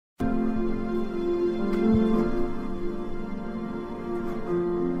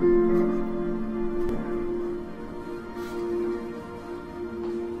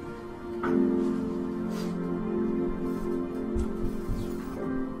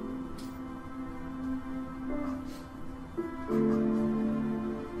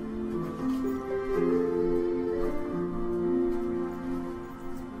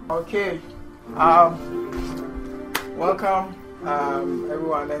Okay. Welcome,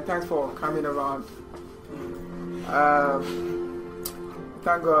 everyone, and thanks for coming around.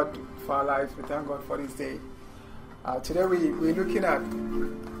 Thank God for our lives. We thank God for this day. Today we're looking at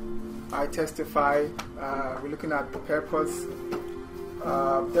I Testify. We're looking at the purpose.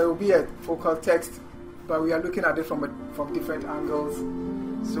 There will be a focal text, but we are looking at it from different angles.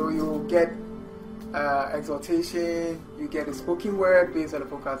 So you'll get exhortation, you get a spoken word based on the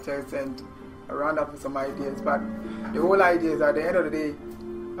focal text, and a roundup with some ideas. But the whole idea is at the end of the day,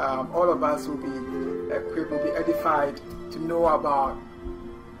 all of us will be equipped, will be edified to know about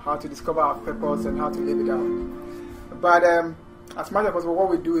how to discover our purpose and how to live it out. But as much as possible, what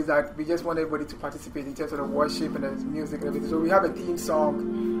we do is that we just want everybody to participate in terms of the worship and the music and everything. So we have a theme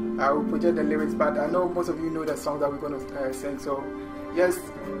song. We'll project the lyrics, but I know most of you know the song that we're going to sing. So just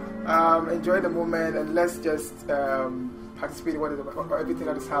enjoy the moment and let's just participate in everything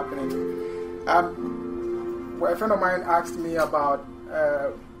that is happening. Well, a friend of mine asked me about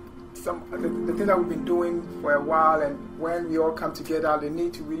the thing that we've been doing for a while, and when we all come together, they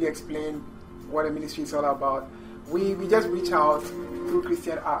need to really explain what the ministry is all about. We just reach out through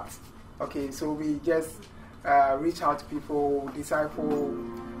Christian acts. Okay, so we just reach out to people, disciple,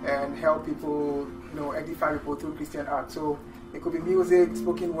 and help people, edify people through Christian art. So it could be music,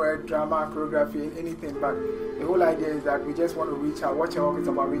 spoken word, drama, choreography, anything. But the whole idea is that we just want to reach out. Watch Your Walk is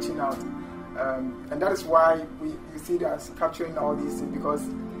about reaching out. And that is why you see us capturing all these things, because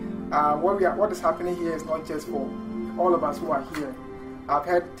what is happening here is not just for all of us who are here. I've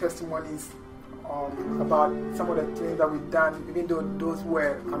heard testimonies about some of the things that we've done, even though those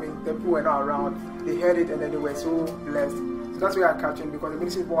the people were not around, they heard it and then they were so blessed. So that's why I'm capturing, because the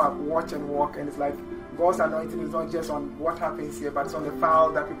ministry is more of watch and walk, and it's like God's anointing is not just on what happens here, but it's on the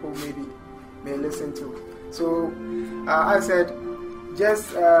file that people may listen to. So I said,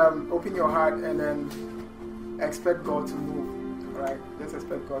 just open your heart and then expect God to move. Right? Just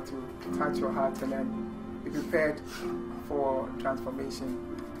expect God to touch your heart and then be prepared for transformation.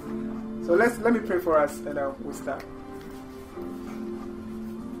 So let me pray for us and then we'll start.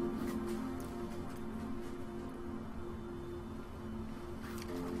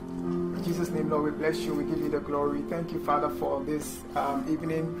 In Jesus' name, Lord, we bless you. We give you the glory. Thank you, Father, for this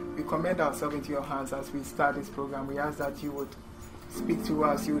evening. We commend ourselves into your hands as we start this program. We ask that you would speak to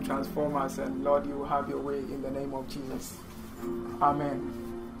us, you will transform us, and Lord, you will have your way in the name of Jesus. Amen.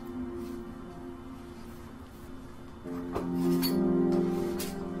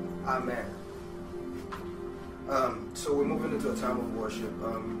 Amen. So we're moving into a time of worship.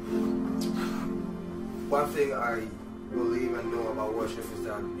 One thing I believe and know about worship is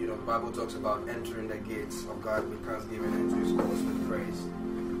that, the Bible talks about entering the gates of God with thanksgiving and into his courts with praise.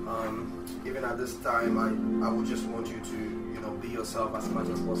 Even at this time, I would just want you to be yourself as much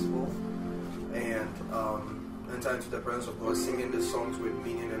as possible and enter into the presence of God, singing the songs with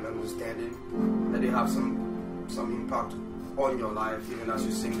meaning and understanding, that they have some impact on your life, even as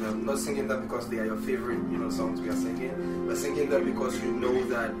you sing them. Not singing them because they are your favorite songs we are singing, but singing them because you know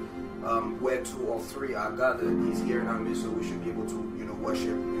that where two or three are gathered, he's here in our midst, so we should be able to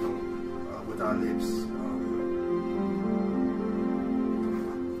worship with our lips.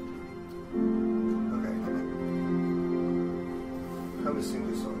 Sing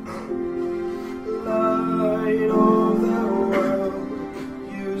this song. Light of the world,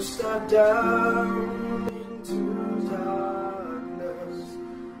 you step down into darkness.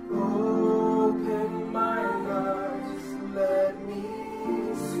 Open my eyes, let me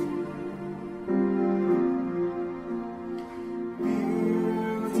see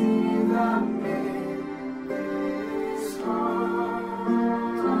beauty that made this heart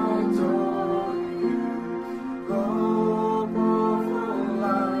adore you. Go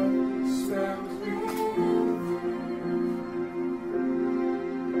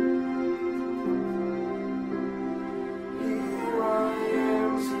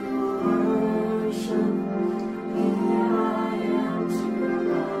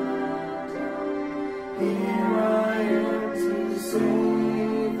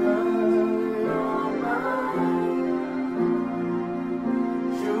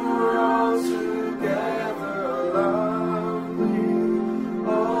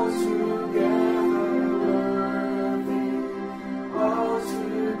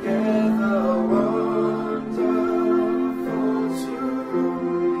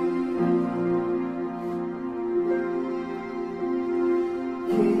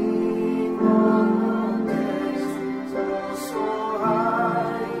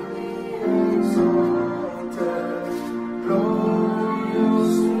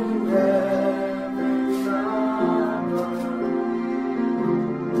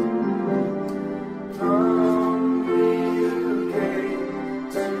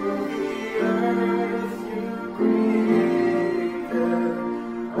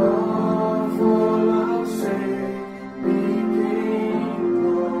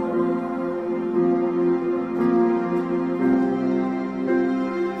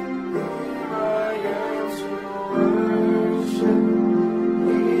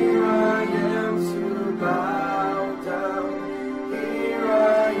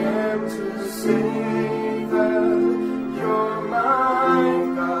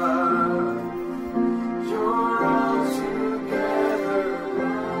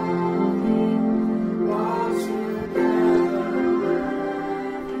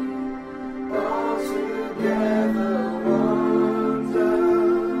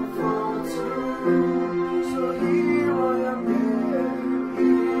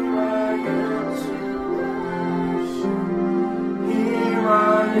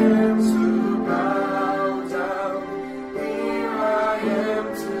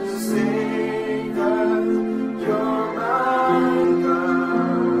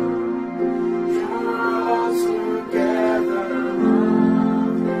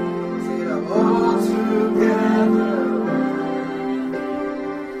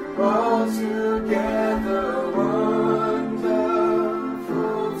altogether wonderful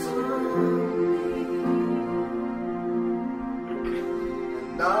to me,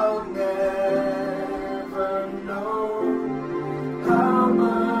 and I'll never know how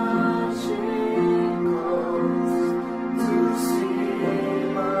much it costs to see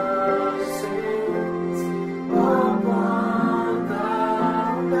my sins upon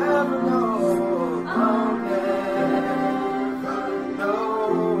I'll never know. I'll never know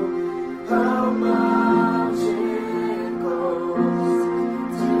how much it costs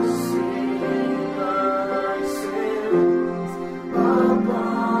to see my sins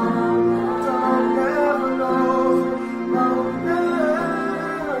upon. I'll never know. I'll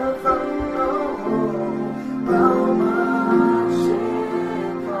never know how much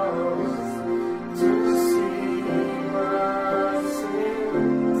it costs to see my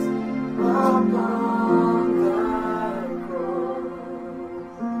sins upon that cross.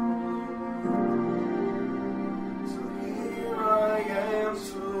 So here I am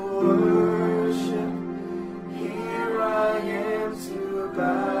to worship, here I am to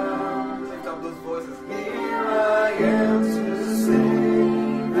bow. Lift up those voices. Here I am to say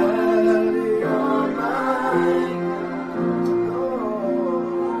that you're mine. Oh,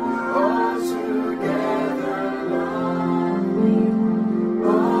 altogether lovely,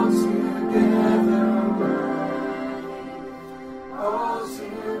 altogether worthy,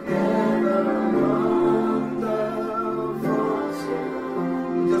 altogether wonderful too.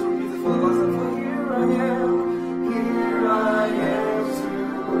 Just repeat it for the last time. For here I am to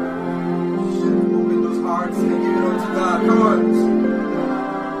worship. Open those hearts and give it unto God. Come on.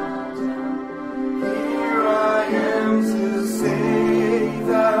 Here I am to say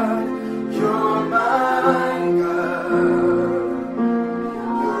that you're my God.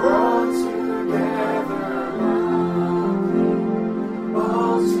 You're altogether lovely,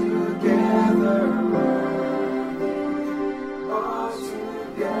 altogether worthy,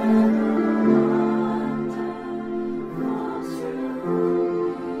 altogether wonderful to me.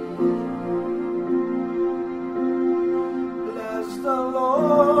 Bless the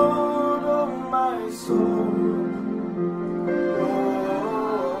Lord, oh my soul.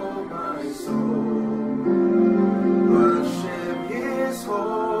 Oh, my soul. Worship His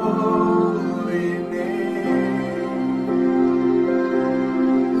holy name.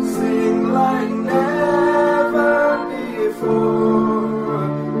 Sing like never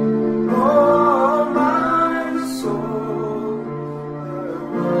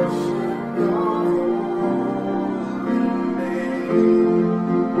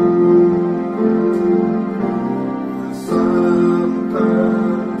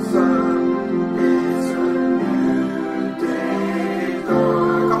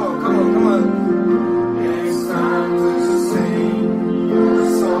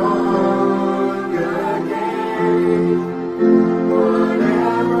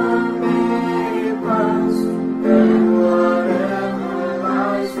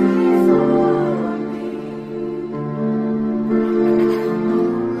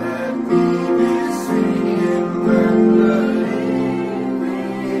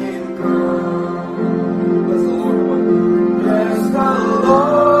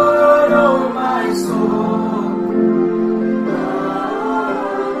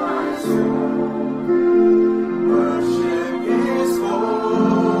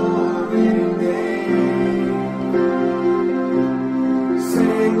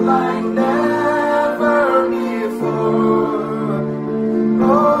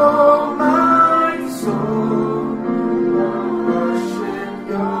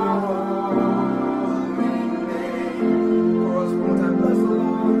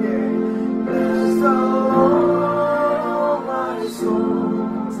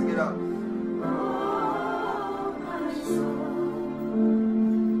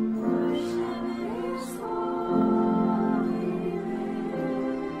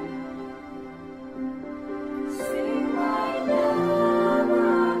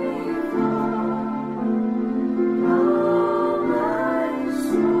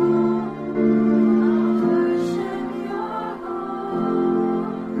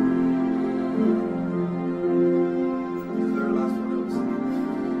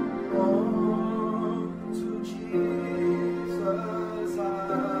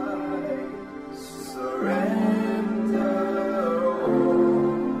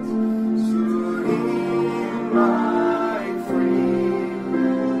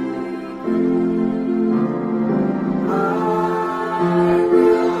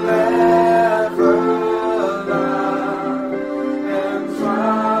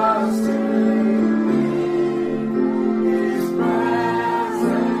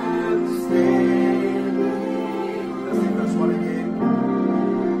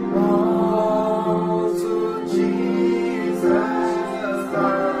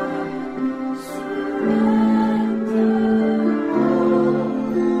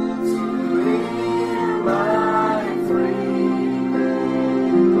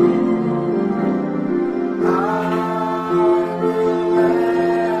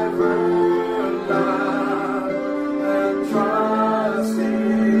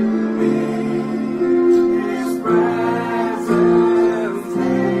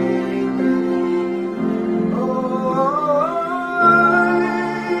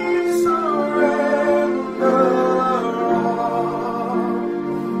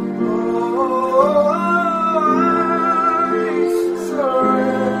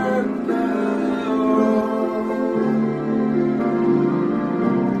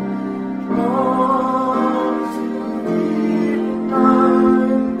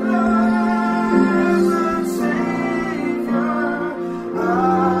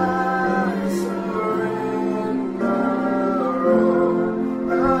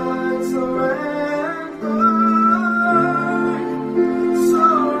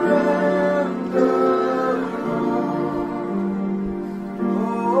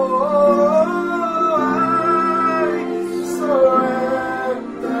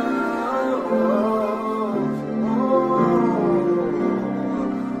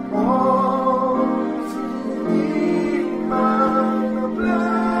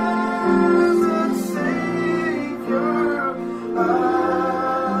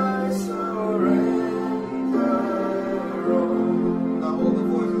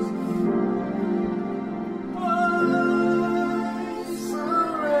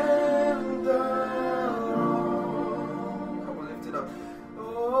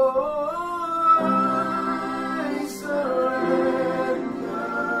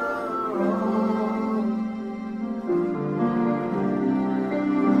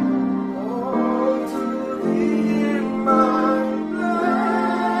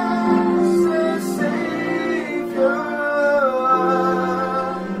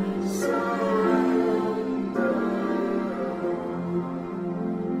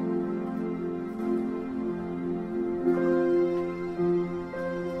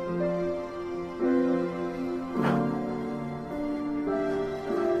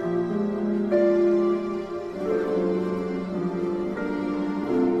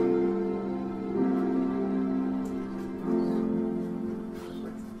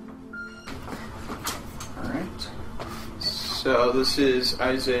This is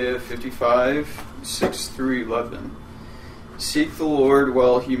Isaiah 55, 6 through 11. Seek the Lord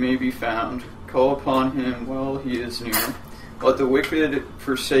while he may be found. Call upon him while he is near. Let the wicked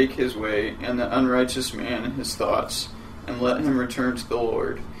forsake his way, and the unrighteous man his thoughts, and let him return to the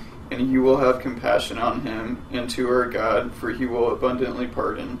Lord. And he will have compassion on him, and to our God, for he will abundantly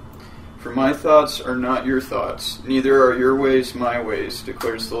pardon. For my thoughts are not your thoughts, neither are your ways my ways,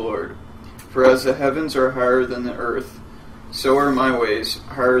 declares the Lord. For as the heavens are higher than the earth, so are my ways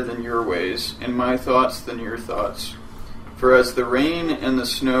higher than your ways, and my thoughts than your thoughts. For as the rain and the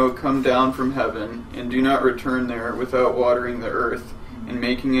snow come down from heaven, and do not return there without watering the earth, and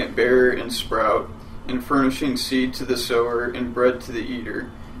making it bear and sprout, and furnishing seed to the sower and bread to the eater,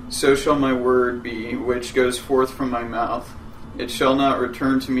 so shall my word be which goes forth from my mouth. It shall not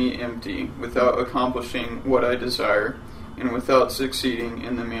return to me empty, without accomplishing what I desire, and without succeeding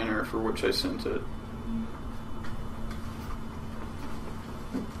in the manner for which I sent it.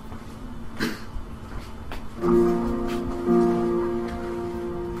 So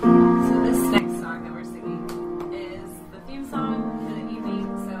this next song that we're singing is the theme song for the evening,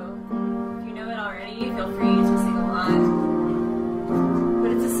 so if you know it already, feel free to sing along.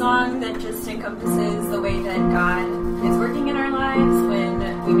 But it's a song that just encompasses the way that God is working in our lives when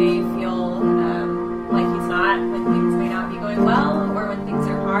we may feel like he's not, when things may not be going well, or when things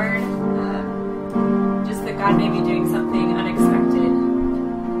are hard, just that God may be doing something unexpected.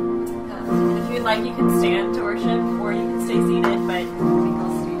 If you'd like, you can stand to worship, or you can stay seated, but I think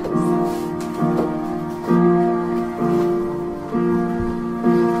I'll stand.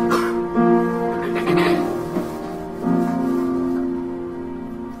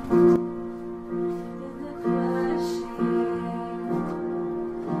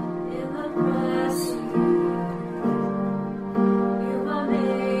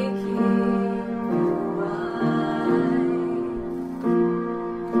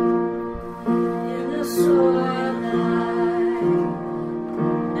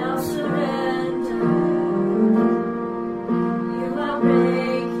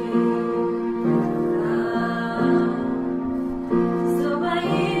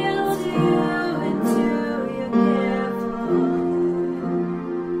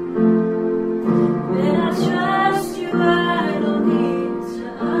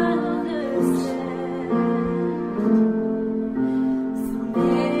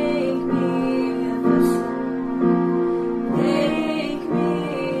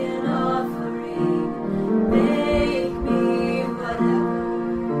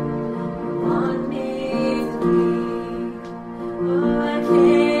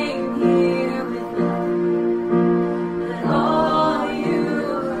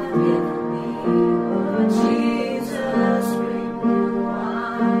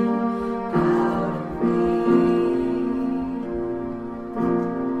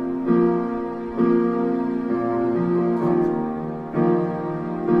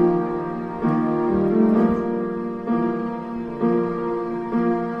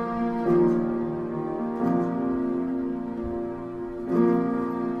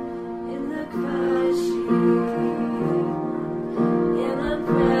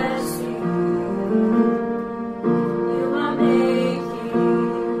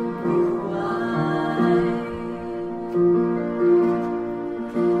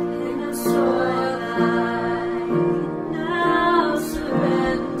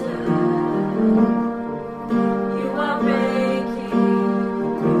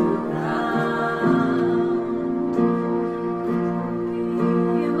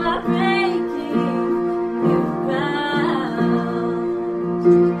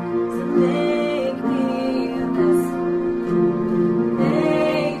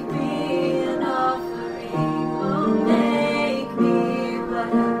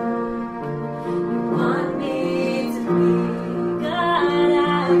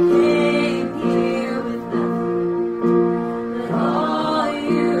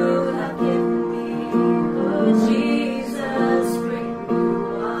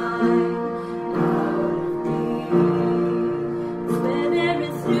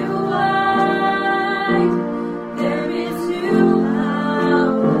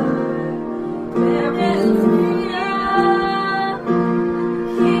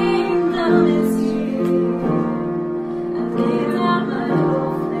 Here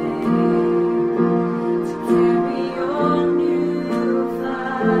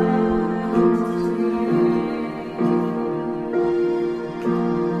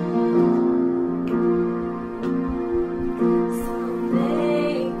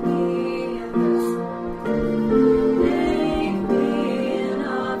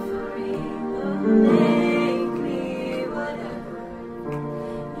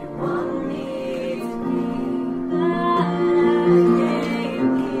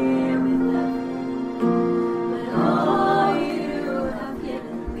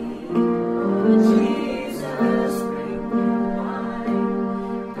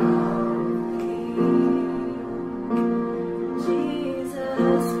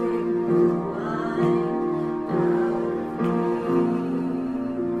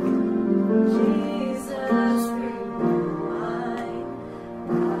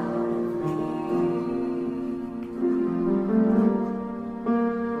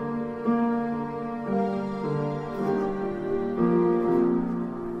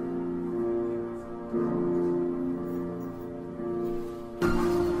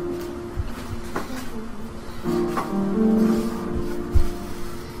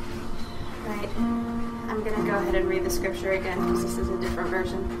Right. I'm going to go ahead and read the scripture again because this is a different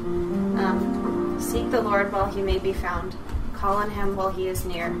version. Seek the Lord while he may be found. Call on him while he is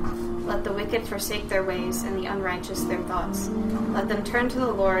near. Let the wicked forsake their ways and the unrighteous their thoughts. Let them turn to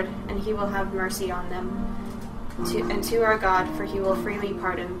the Lord, and he will have mercy on them. And to our God, for he will freely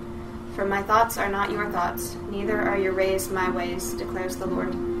pardon. For my thoughts are not your thoughts, neither are your ways my ways, declares the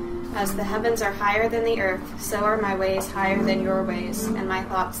Lord. As the heavens are higher than the earth, so are my ways higher than your ways, and my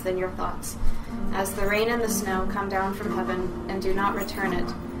thoughts than your thoughts. As the rain and the snow come down from heaven, and do not return it,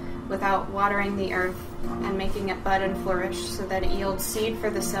 without watering the earth, and making it bud and flourish, so that it yields seed for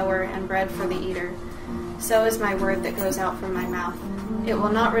the sower and bread for the eater, so is my word that goes out from my mouth. It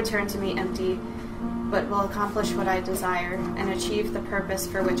will not return to me empty, but will accomplish what I desire, and achieve the purpose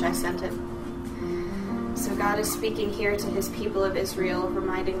for which I sent it. So God is speaking here to his people of Israel,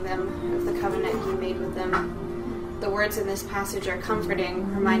 reminding them of the covenant he made with them. The words in this passage are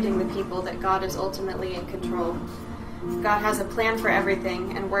comforting, reminding the people that God is ultimately in control. God has a plan for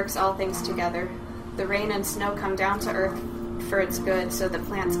everything and works all things together. The rain and snow come down to earth for its good so that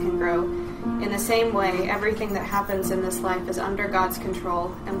plants can grow. In the same way, everything that happens in this life is under God's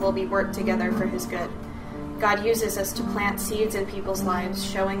control and will be worked together for his good. God uses us to plant seeds in people's lives,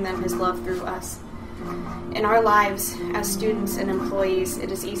 showing them his love through us. In our lives, as students and employees,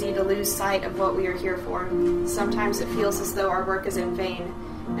 it is easy to lose sight of what we are here for. Sometimes it feels as though our work is in vain,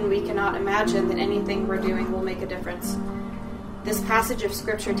 and we cannot imagine that anything we're doing will make a difference. This passage of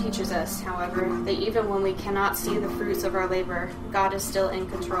Scripture teaches us, however, that even when we cannot see the fruits of our labor, God is still in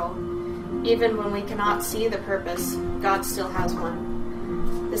control. Even when we cannot see the purpose, God still has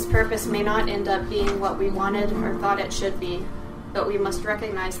one. This purpose may not end up being what we wanted or thought it should be, but we must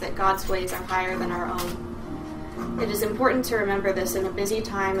recognize that God's ways are higher than our own. It is important to remember this in a busy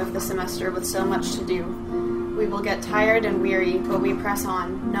time of the semester with so much to do. We will get tired and weary, but we press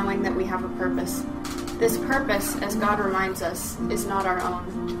on, knowing that we have a purpose. This purpose, as God reminds us, is not our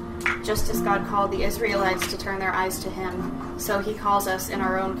own. Just as God called the Israelites to turn their eyes to him, so he calls us in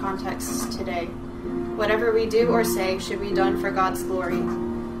our own contexts today. Whatever we do or say should be done for God's glory.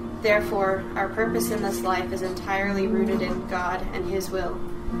 Therefore, our purpose in this life is entirely rooted in God and his will.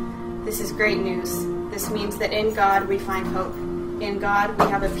 This is great news. This means that in God we find hope. In God we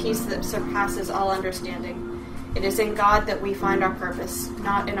have a peace that surpasses all understanding. It is in God that we find our purpose,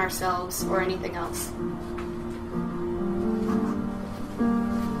 not in ourselves or anything else.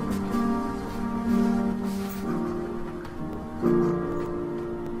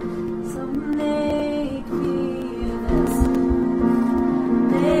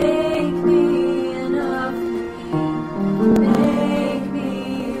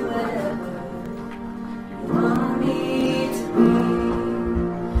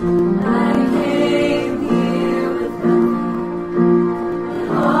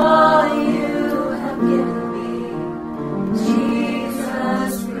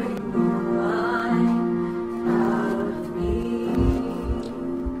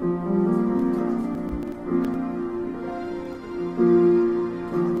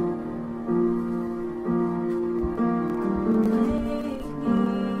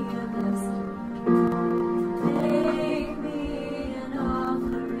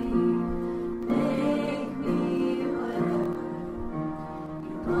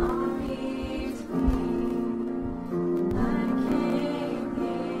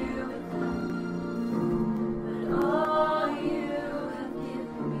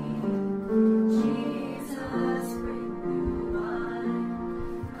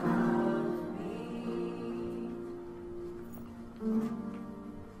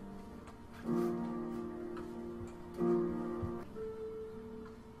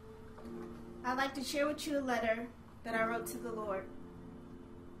 I'd like to share with you a letter that I wrote to the Lord.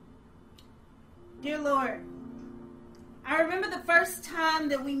 Dear Lord, I remember the first time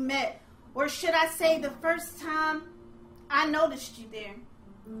that we met, or should I say the first time I noticed you there.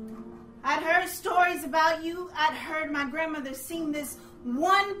 I'd heard stories about you. I'd heard my grandmother sing this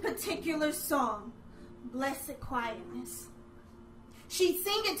one particular song, Blessed Quietness. She'd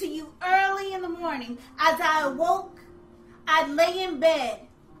sing it to you early in the morning. As I awoke, I'd lay in bed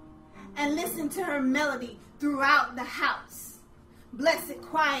and listen to her melody throughout the house. Blessed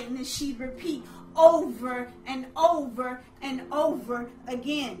quietness, she'd repeat over and over and over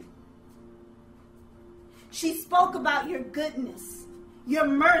again. She spoke about your goodness, your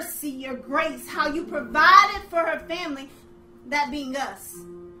mercy, your grace, how you provided for her family, that being us.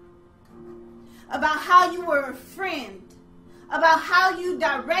 About how you were a friend, about how you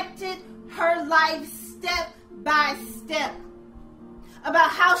directed her life step by step,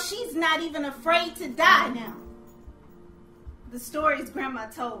 about how she's not even afraid to die now. the stories Grandma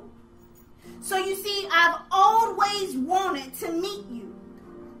told. So you see, I've always wanted to meet you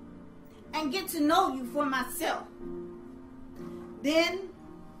and get to know you for myself. Then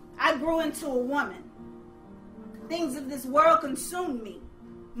I grew into a woman. Things of this world consumed me.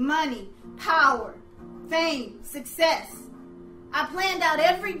 Money, power, fame, success. I planned out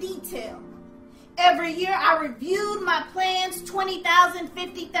every detail. Every year I reviewed my plans, 20,000,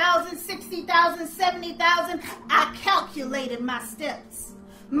 50,000, 60,000, 70,000. I calculated my steps.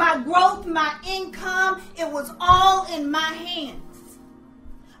 My growth, my income, it was all in my hands.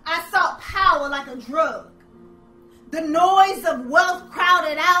 I sought power like a drug. The noise of wealth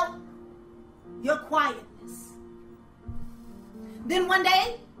crowded out your quietness. Then one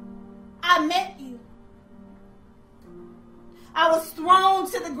day, I met you. I was thrown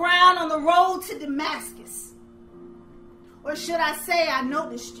to the ground on the road to Damascus. Or should I say, I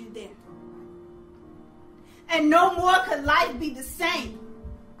noticed you there. And no more could life be the same.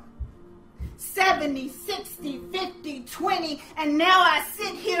 70, 60, 50, 20, and now I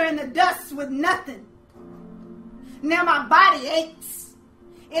sit here in the dust with nothing. Now my body aches.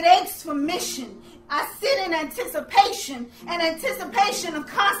 It aches for mission. I sit in anticipation, an anticipation of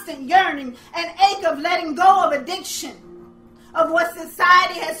constant yearning, an ache of letting go of addiction, of what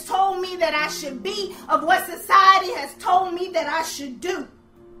society has told me that I should be, of what society has told me that I should do.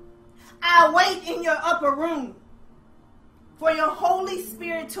 I wait in your upper room for your Holy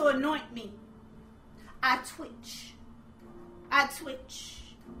Spirit to anoint me. I twitch, I twitch,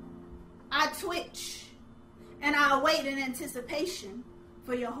 I twitch, and I await in anticipation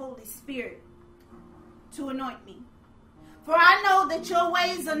for your Holy Spirit to anoint me. For I know that your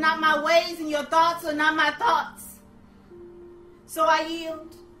ways are not my ways and your thoughts are not my thoughts. So I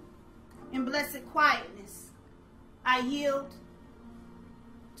yield in blessed quietness. I yield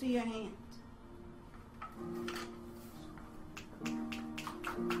to your hand.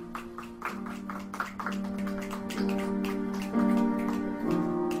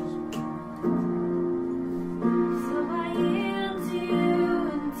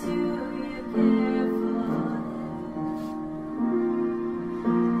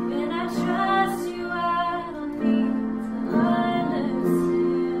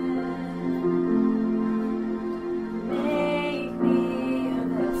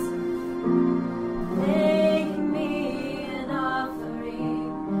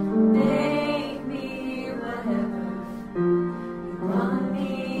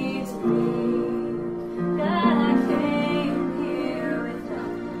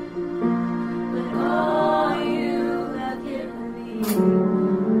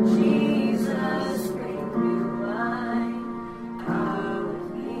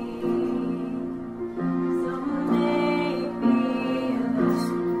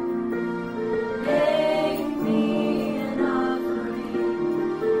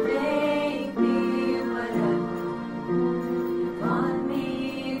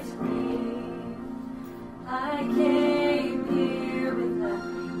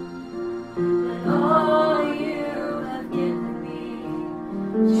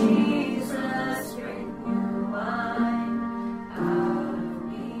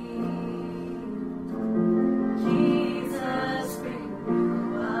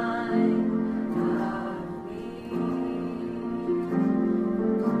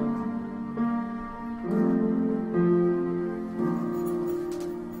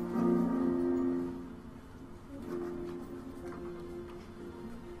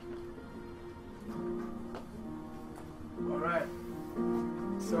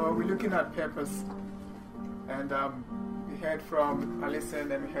 At purpose, and we heard from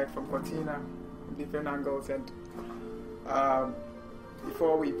Allison and we heard from Cortina from different angles, and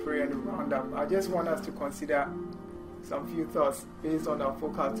before we pray and round up, I just want us to consider some few thoughts based on our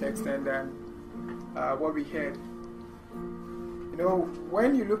focal text and then what we heard. You know,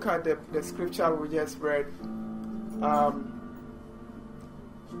 when you look at the scripture we just read,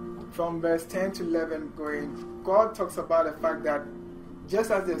 from verse 10 to 11 going, God talks about the fact that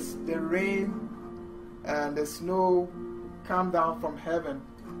just as the rain and the snow come down from heaven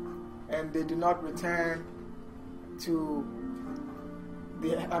and they do not return to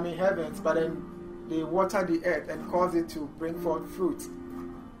the heavens, but then they water the earth and cause it to bring forth fruit,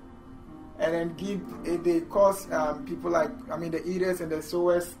 and then they cause people like the eaters and the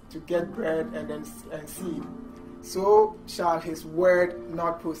sowers to get bread and seed. So shall his word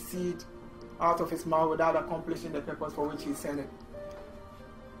not proceed out of his mouth without accomplishing the purpose for which he sent it.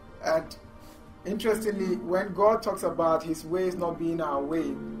 And interestingly, when God talks about his ways not being our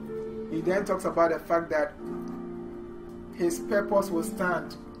way, he then talks about the fact that his purpose will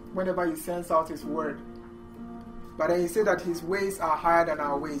stand whenever he sends out his word. But then he said that his ways are higher than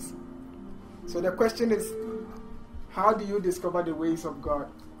our ways. So the question is, how do you discover the ways of God?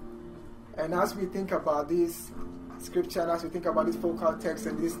 And as we think about this scripture, and as we think about this focal text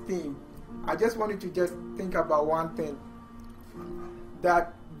and this theme, I just want you to just think about one thing.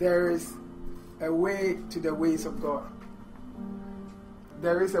 That there is a way to the ways of God.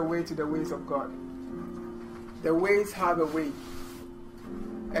 There is a way to the ways of God. The ways have a way.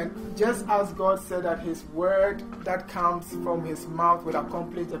 And just as God said that his word that comes from his mouth will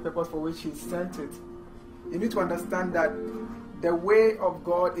accomplish the purpose for which he sent it, you need to understand that the way of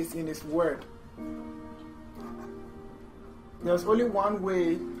God is in his word. There's only one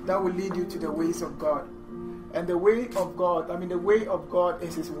way that will lead you to the ways of God. And the way of God, the way of God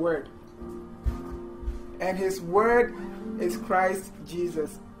is his word. And his word is Christ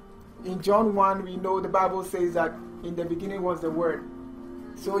Jesus. In John 1, we know the Bible says that in the beginning was the word.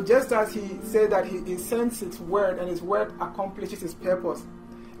 So just as he said that he sends his word and his word accomplishes his purpose,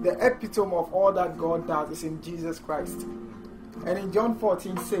 the epitome of all that God does is in Jesus Christ. And in John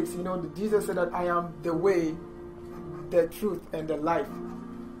 14:6, Jesus said that I am the way, the truth, and the life.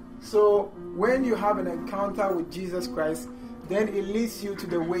 So when you have an encounter with Jesus Christ, then it leads you to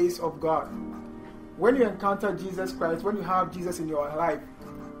the ways of God. When you encounter Jesus Christ, when you have Jesus in your life,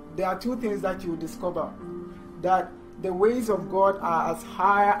 there are two things that you discover. That the ways of God are as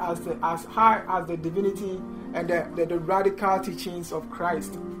high as the divinity and the radical teachings of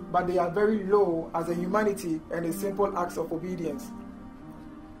Christ, but they are very low as a humanity and a simple acts of obedience.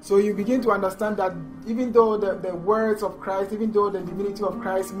 So you begin to understand that even though the words of Christ, even though the divinity of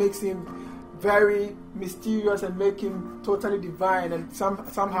Christ makes him very mysterious and make him totally divine and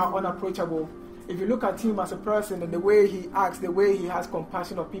somehow unapproachable, if you look at him as a person and the way he acts, the way he has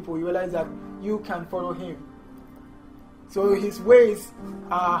compassion of people, you realize that you can follow him. So his ways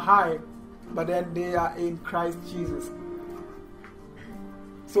are high, but then they are in Christ Jesus.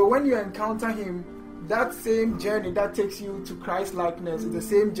 So when you encounter him, that same journey that takes you to Christ likeness is the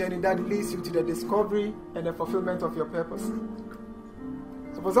same journey that leads you to the discovery and the fulfillment of your purpose.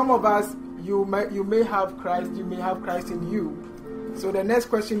 So for some of us, you may have Christ, you may have Christ in you. So the next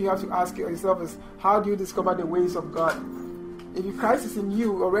question you have to ask yourself is, how do you discover the ways of God? If Christ is in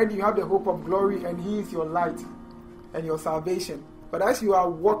you, already you have the hope of glory and he is your light and your salvation. But as you are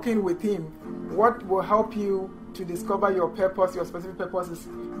walking with him, what will help you to discover your purpose, your specific purpose, is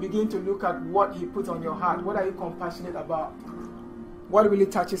begin to look at what he puts on your heart. What are you compassionate about? What really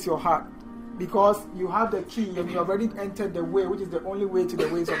touches your heart? Because you have the key and you have already entered the way, which is the only way to the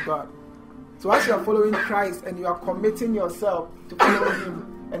ways of God. So as you are following Christ and you are committing yourself to follow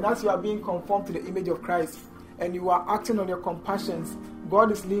him, and as you are being conformed to the image of Christ, and you are acting on your compassions,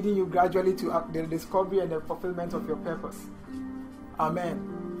 God is leading you gradually to the discovery and the fulfillment of your purpose.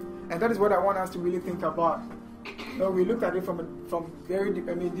 Amen. And that is what I want us to really think about. We looked at it from very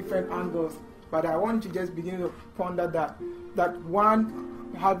different angles, but I want you to just begin to ponder that one,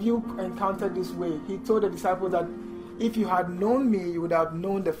 have you encountered this way? He told the disciples that if you had known me, you would have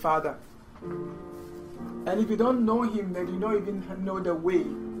known the Father. And if you don't know him, then you don't even know the way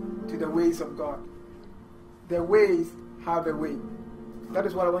to the ways of God. The ways have a way. That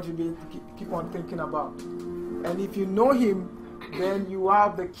is what I want you to keep on thinking about. And if you know him, then you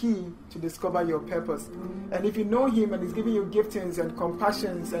have the key to discover your purpose. And if you know him and he's giving you giftings and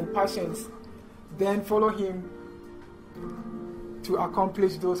compassions and passions, then follow him to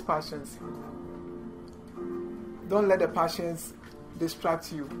accomplish those passions. Don't let the passions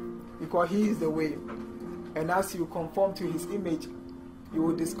distract you, because he is the way. And as you conform to his image, you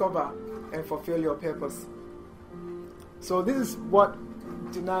will discover and fulfill your purpose. So this is what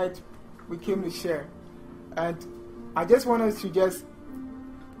tonight we came to share. And I just want us to just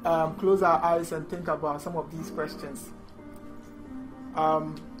close our eyes and think about some of these questions.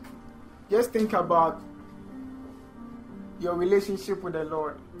 Just think about your relationship with the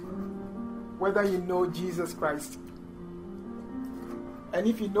Lord, whether you know Jesus Christ. And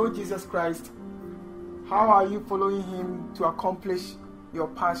if you know Jesus Christ, how are you following him to accomplish your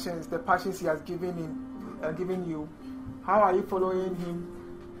passions, the passions he has given you? How are you following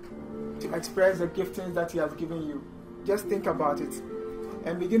him to express the giftings that he has given you? Just think about it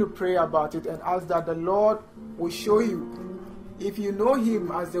and begin to pray about it and ask that the Lord will show you. If you know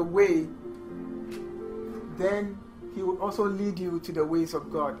him as the way, then he will also lead you to the ways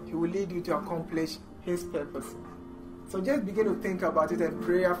of God. He will lead you to accomplish his purpose. So just begin to think about it and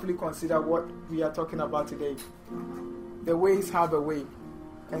prayerfully consider what we are talking about today. The ways have a way.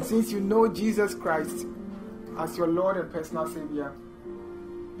 And since you know Jesus Christ as your Lord and personal Savior,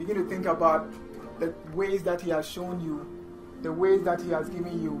 begin to think about the ways that he has shown you, the ways that he has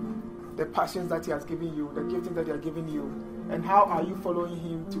given you, the passions that He has given you, the giftings that He has given you, and how are you following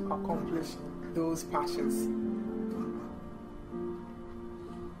Him to accomplish those passions?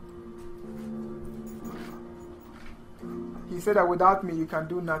 He said that without me you can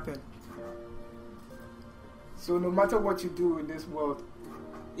do nothing. So no matter what you do in this world,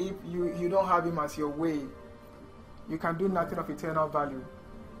 if you don't have Him as your way, you can do nothing of eternal value.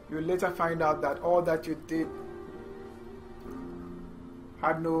 You'll later find out that all that you did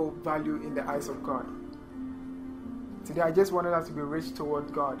had no value in the eyes of God. Today I just wanted us to be rich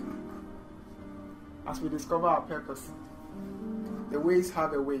toward God as we discover our purpose. The ways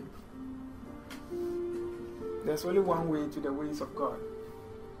have a way. There's only one way to the ways of God.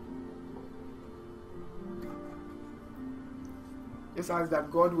 Just ask that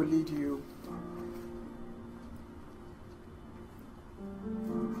God will lead you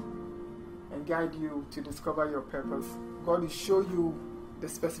and guide you to discover your purpose. God will show you the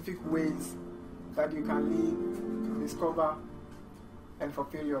specific ways that you can lead, discover, and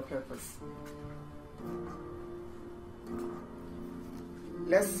fulfill your purpose.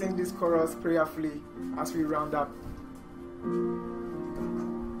 Let's sing this chorus prayerfully as we round up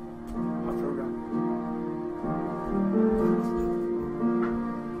our program.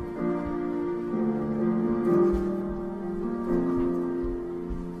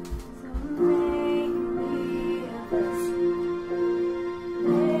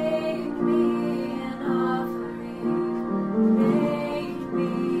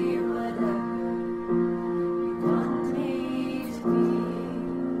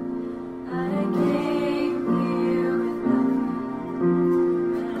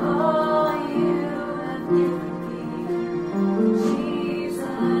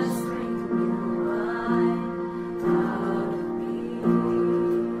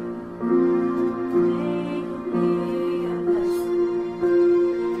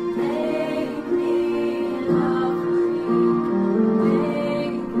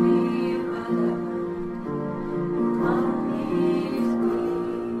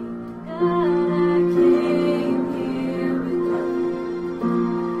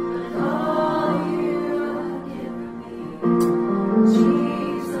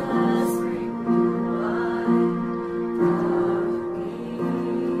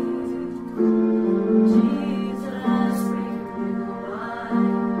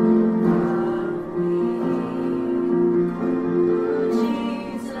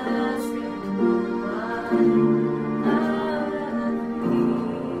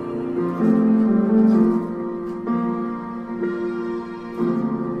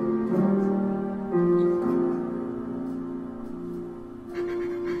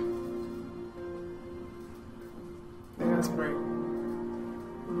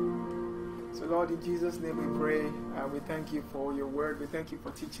 Lord, in Jesus' name we pray. We thank you for your word. We thank you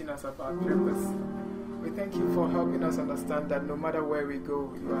for teaching us about purpose. We thank you for helping us understand that no matter where we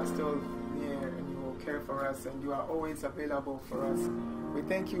go, you are still near and you will care for us and you are always available for us. We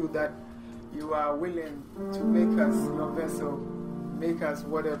thank you that you are willing to make us your vessel, make us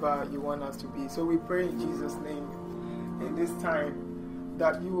whatever you want us to be. So we pray in Jesus' name in this time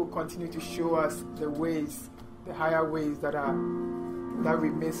that you will continue to show us the ways, the higher ways that we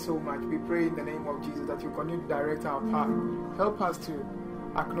miss so much. We pray in the name of Jesus that you continue to direct our path. Help us to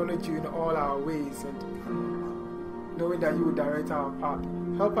acknowledge you in all our ways and knowing that you will direct our path.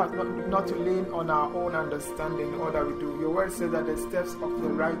 Help us not to lean on our own understanding in all that we do. Your word says that the steps of the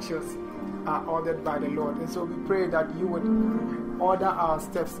righteous are ordered by the Lord. And so we pray that you would order our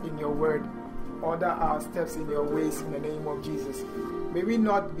steps in your word, order our steps in your ways in the name of Jesus. May we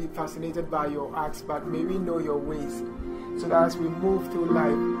not be fascinated by your acts, but may we know your ways, so that as we move through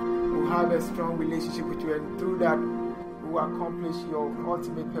life, we'll have a strong relationship with you, and through that, we will accomplish your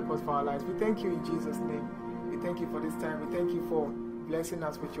ultimate purpose for our lives. We thank you in Jesus' name. We thank you for this time. We thank you for blessing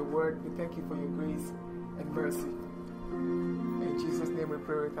us with your word. We thank you for your grace and mercy. In Jesus' name we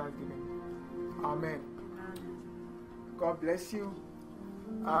pray with thanksgiving. Amen. God bless you.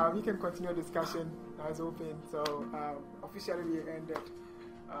 We can continue discussion. Now it's open. So officially we ended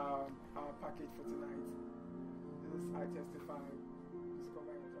our package for tonight. This is I Testify.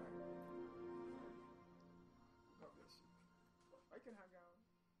 Discover